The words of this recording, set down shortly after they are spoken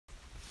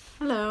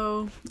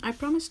Hello, I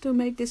promised to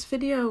make this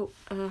video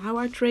how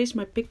I trace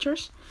my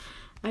pictures.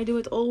 I do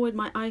it all with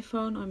my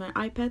iPhone or my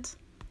iPad.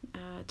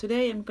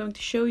 Today I'm going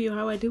to show you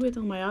how I do it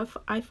on my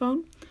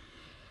iPhone.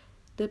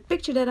 The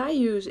picture that I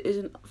use is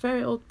a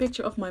very old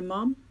picture of my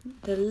mom.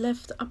 The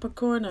left upper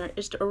corner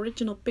is the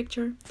original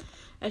picture.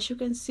 As you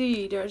can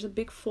see, there's a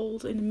big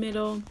fold in the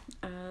middle,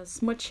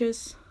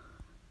 smudges,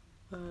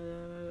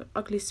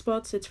 ugly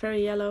spots. It's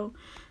very yellow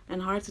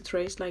and hard to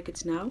trace like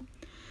it's now.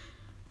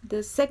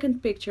 The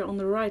second picture on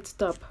the right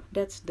top,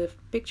 that's the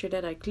picture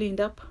that I cleaned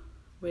up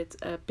with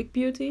Pic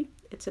Beauty.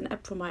 It's an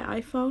app for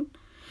my iPhone.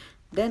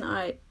 Then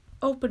I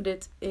opened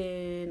it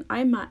in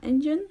iMa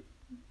Engine.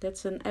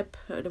 That's an app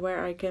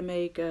where I can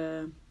make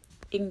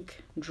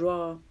ink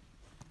draw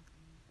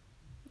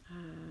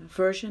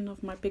version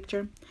of my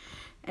picture.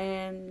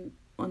 And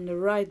on the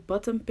right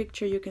bottom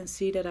picture you can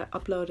see that I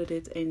uploaded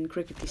it in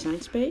Cricut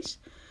Design Space.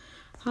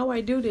 How I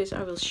do this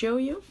I will show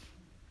you.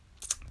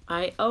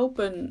 I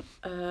open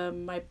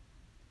my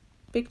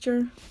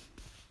picture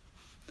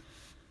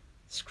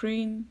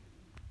screen.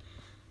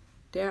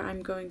 There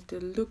I'm going to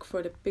look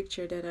for the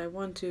picture that I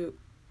want to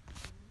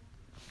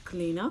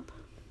clean up.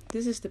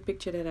 This is the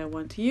picture that I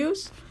want to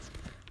use.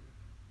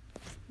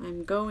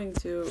 I'm going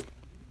to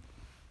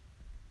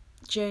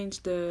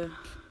change the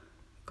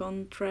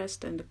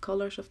contrast and the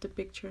colors of the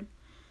picture.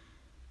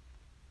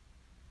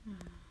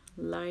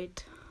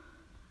 Light,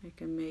 I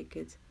can make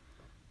it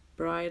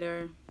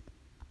brighter.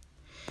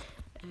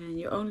 And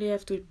you only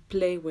have to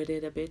play with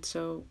it a bit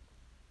to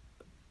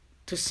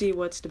see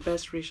what's the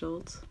best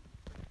result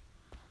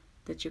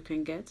that you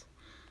can get.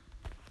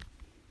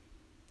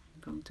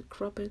 I'm going to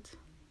crop it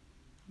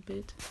a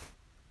bit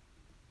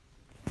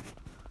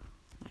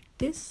like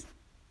this.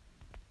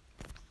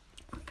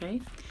 Okay,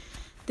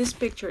 this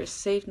picture is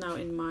saved now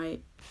in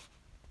my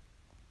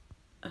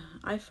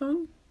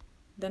iPhone.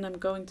 Then I'm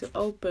going to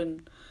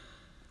open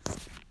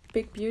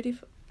Pic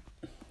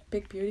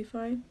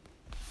Beautify.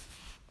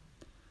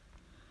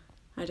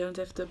 I don't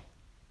have the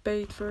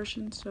paid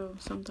version, so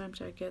sometimes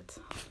I get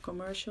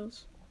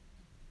commercials.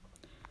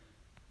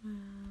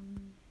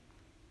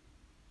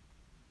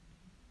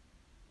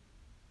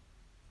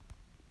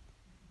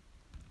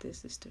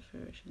 This is the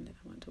version that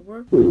I want to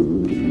work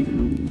with.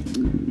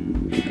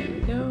 There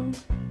we go.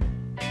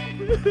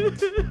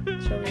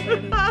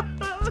 Sorry, buddy.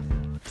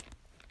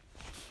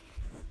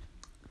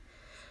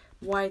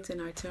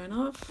 Whiten I turn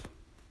off.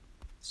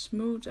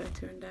 Smooth I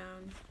turn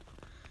down.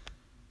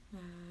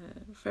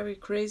 Very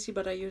crazy,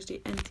 but I use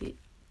the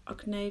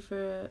anti-acne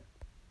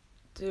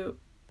to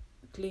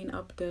clean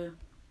up the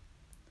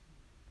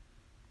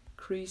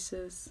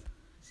creases.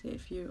 See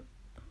if you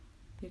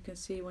can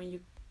see when you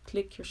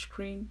click your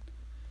screen,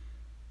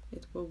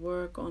 it will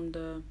work on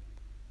the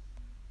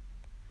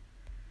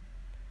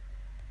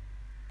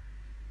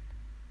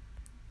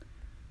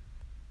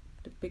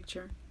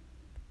picture.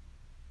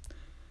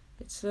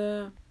 It's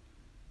a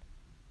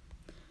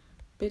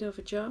bit of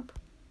a job.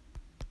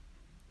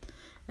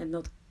 And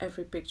not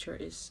every picture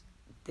is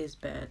this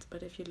bad,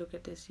 but if you look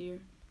at this here,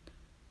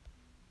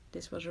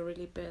 this was a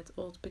really bad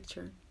old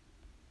picture,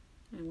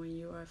 and when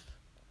you have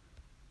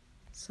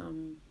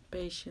some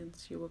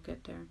patience you will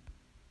get there.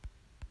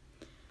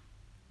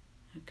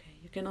 Okay,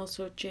 you can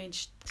also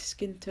change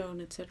skin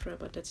tone, etc.,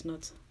 but that's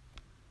not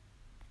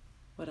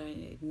what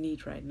I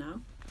need right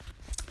now.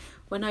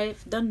 When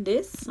I've done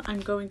this, I'm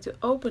going to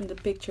open the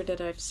picture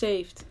that I've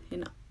saved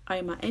in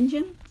iMa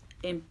Engine,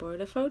 import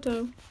a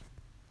photo.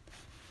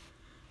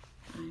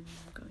 I'm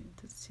going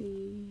to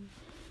see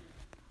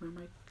where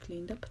my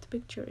cleaned up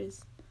picture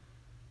is.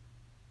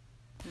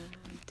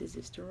 This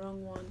is the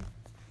wrong one.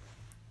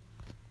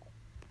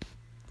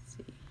 Let's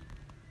see.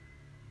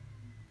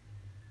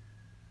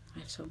 I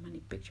have so many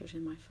pictures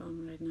in my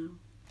phone right now.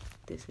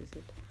 This is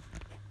it.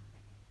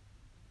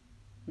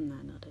 No,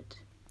 not it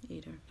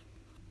either.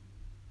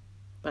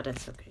 But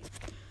that's okay.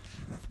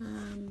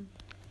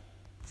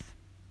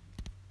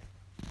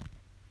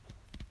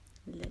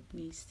 Let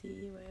me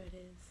see where it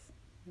is.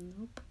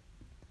 Nope.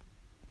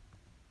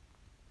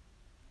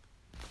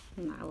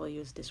 No, I will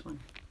use this one.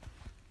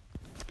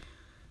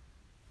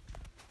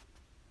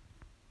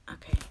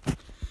 Okay.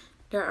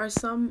 There are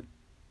some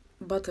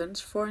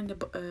buttons in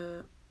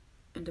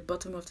the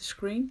bottom of the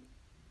screen.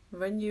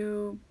 When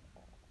you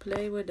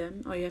play with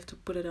them, or you have to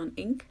put it on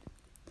ink.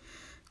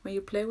 When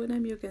you play with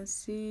them, you can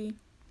see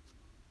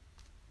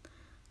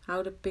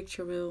how the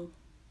picture will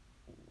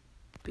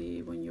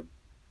be when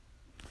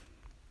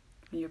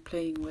you're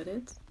playing with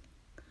it.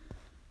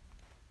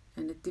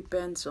 And it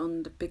depends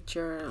on the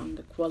picture, on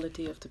the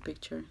quality of the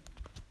picture,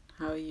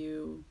 how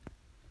you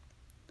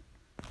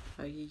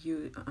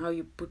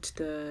put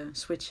the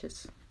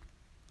switches.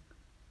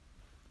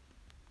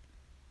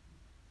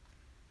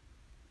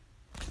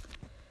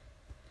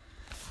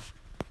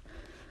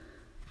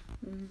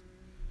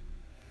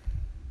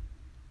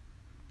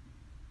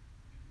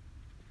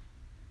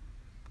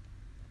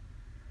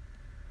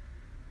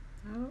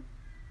 Oh.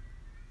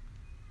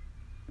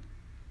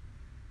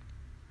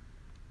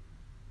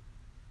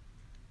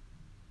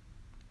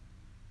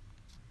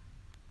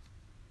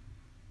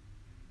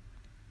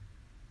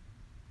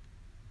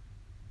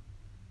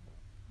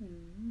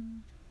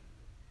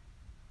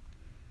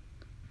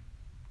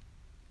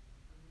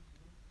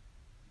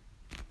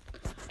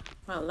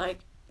 well, like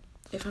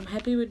if I'm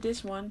happy with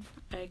this one,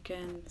 I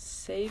can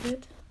save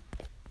it.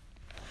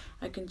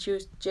 I can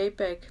choose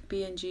JPEG,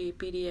 PNG,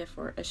 PDF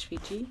or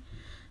SVG.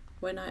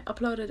 When I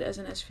upload it as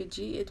an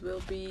SVG, it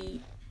will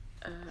be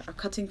a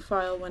cutting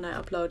file when I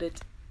upload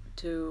it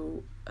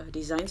to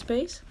Design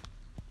Space.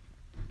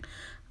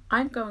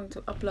 I'm going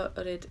to upload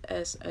it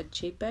as a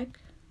JPEG.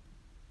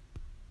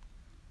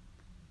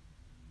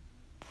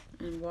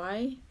 And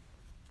why?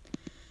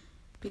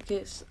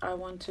 Because I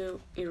want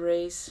to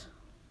erase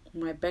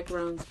my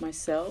background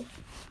myself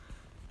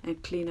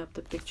and clean up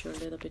the picture a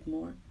little bit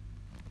more.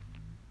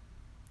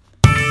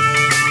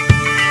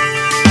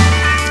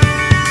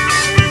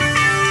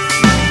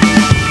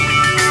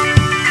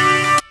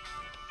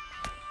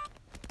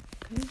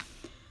 Okay.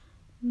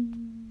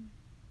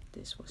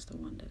 This was the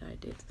one that I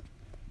did.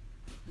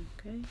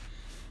 Okay.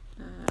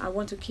 I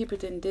want to keep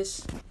it in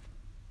this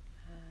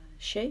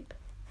shape,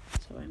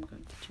 so I'm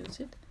going to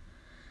choose it.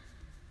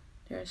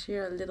 There's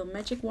here a little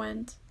magic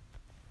wand.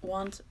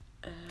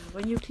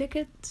 When you click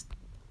it,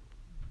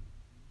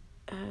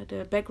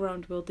 the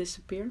background will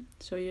disappear,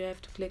 so you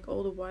have to click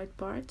all the white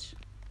parts.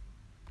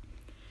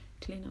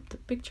 Clean up the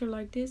picture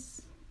like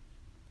this.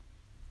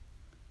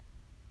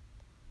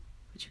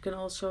 But you can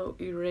also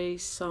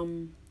erase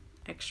some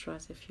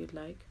extras if you'd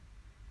like.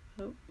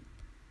 Oh.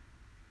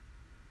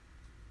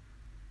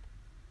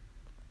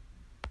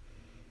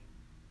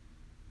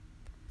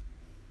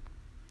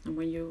 And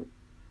when you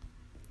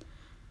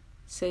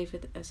save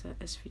it as a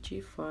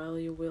SVG file,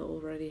 you will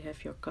already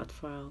have your cut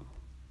file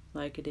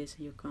like it is,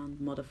 and you can't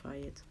modify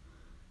it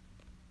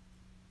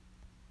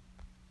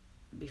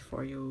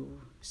before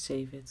you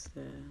save it.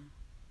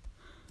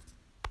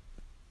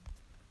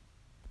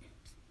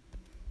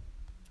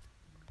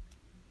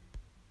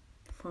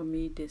 For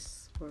me,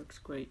 this works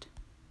great.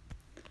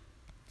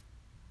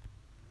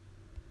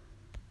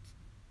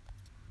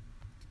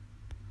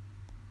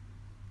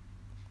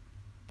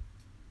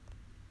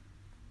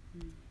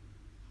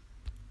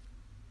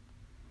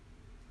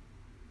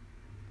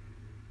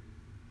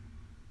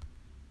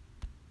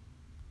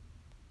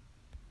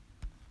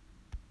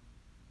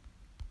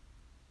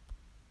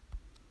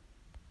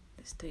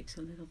 This takes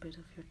a little bit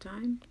of your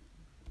time.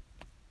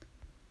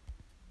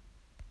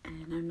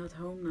 And I'm not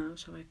home now,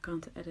 so I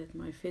can't edit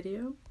my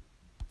video.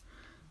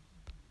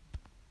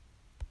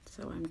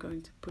 So I'm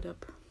going to put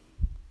up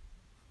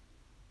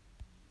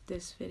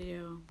this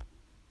video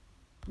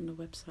on the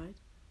website,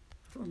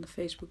 on the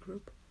Facebook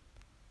group.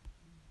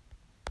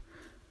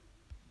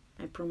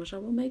 I promise I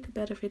will make a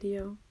better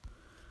video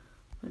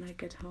when I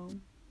get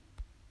home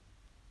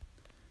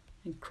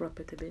and crop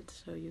it a bit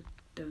so you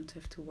don't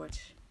have to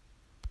watch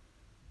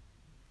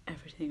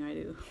everything I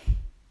do.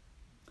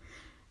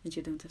 And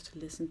you don't have to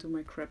listen to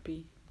my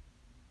crappy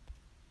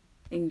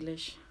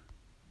English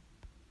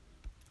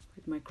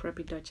with my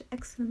crappy Dutch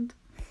accent.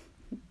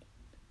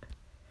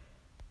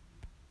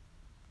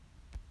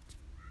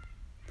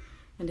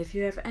 And if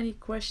you have any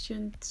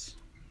questions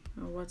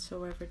or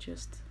whatsoever,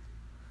 just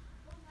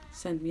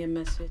send me a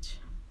message,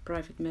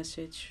 private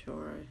message,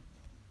 or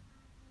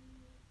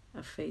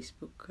a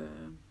Facebook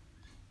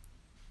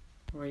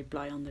or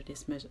reply under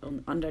this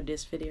under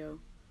this video.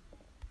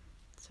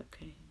 It's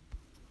okay.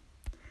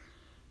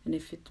 And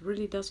if it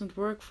really doesn't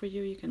work for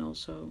you, you can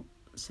also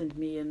send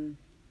me a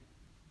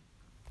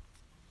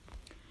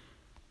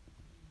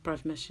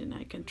private message and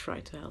I can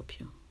try to help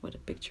you with a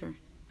picture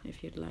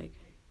if you'd like.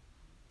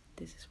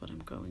 This is what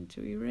I'm going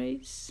to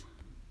erase.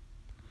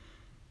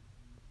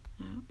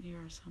 Now here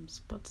are some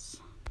spots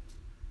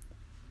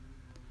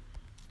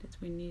that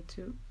we need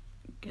to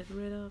get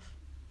rid of.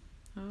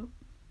 Oh.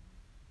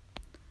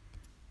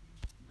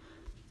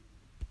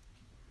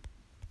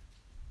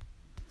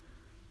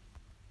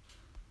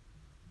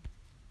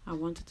 I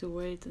wanted to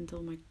wait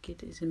until my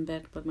kid is in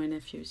bed, but my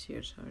nephew is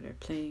here, so they're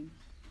playing.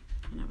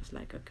 And I was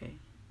like, okay,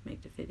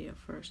 make the video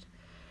first.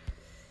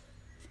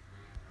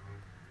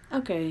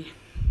 Okay,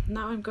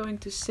 now I'm going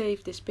to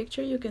save this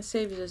picture. You can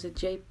save it as a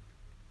JPEG,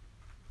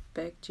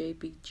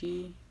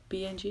 JPG,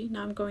 PNG.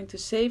 Now I'm going to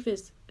save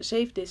this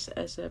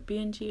as a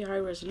PNG high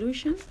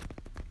resolution.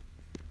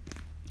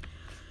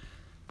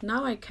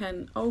 Now I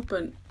can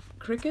open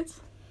Cricut,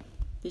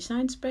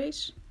 Design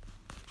Space,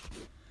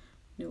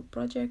 new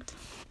project.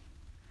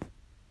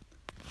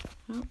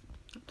 Oh,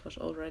 it was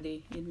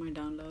already in my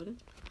downloaded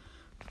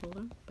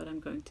folder, but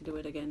I'm going to do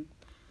it again.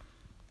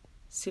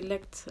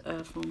 Select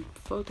from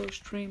photo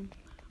stream,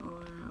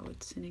 or how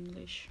it's in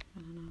English, I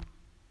don't know.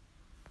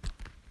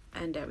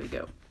 And there we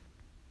go.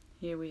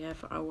 Here we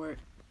have our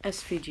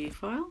SVG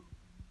file,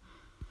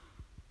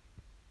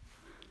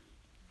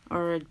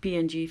 or a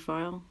PNG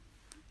file,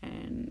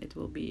 and it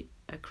will be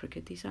a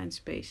Cricut Design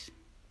Space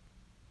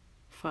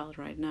file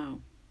right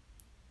now.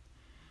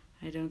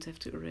 I don't have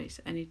to erase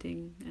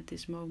anything at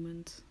this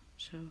moment,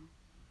 so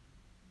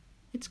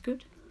it's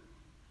good.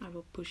 I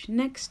will push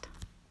next.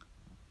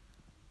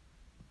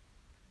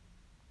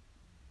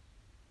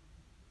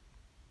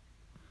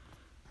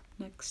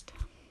 Next.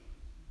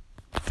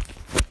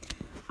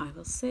 I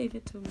will save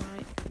it to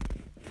my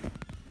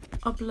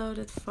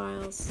uploaded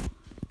files.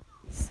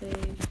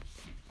 Save.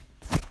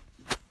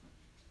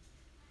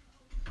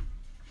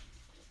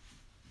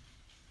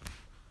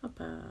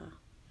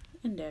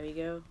 And there we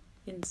go,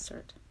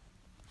 insert.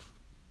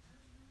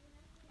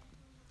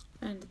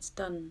 And it's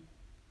done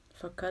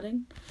for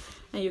cutting.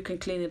 And you can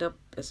clean it up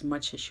as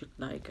much as you'd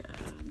like.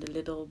 The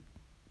little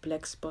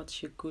black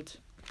spots you could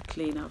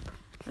clean up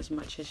as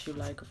much as you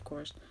like, of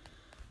course.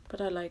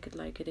 But I like it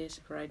like it is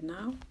right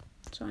now.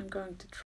 So I'm going to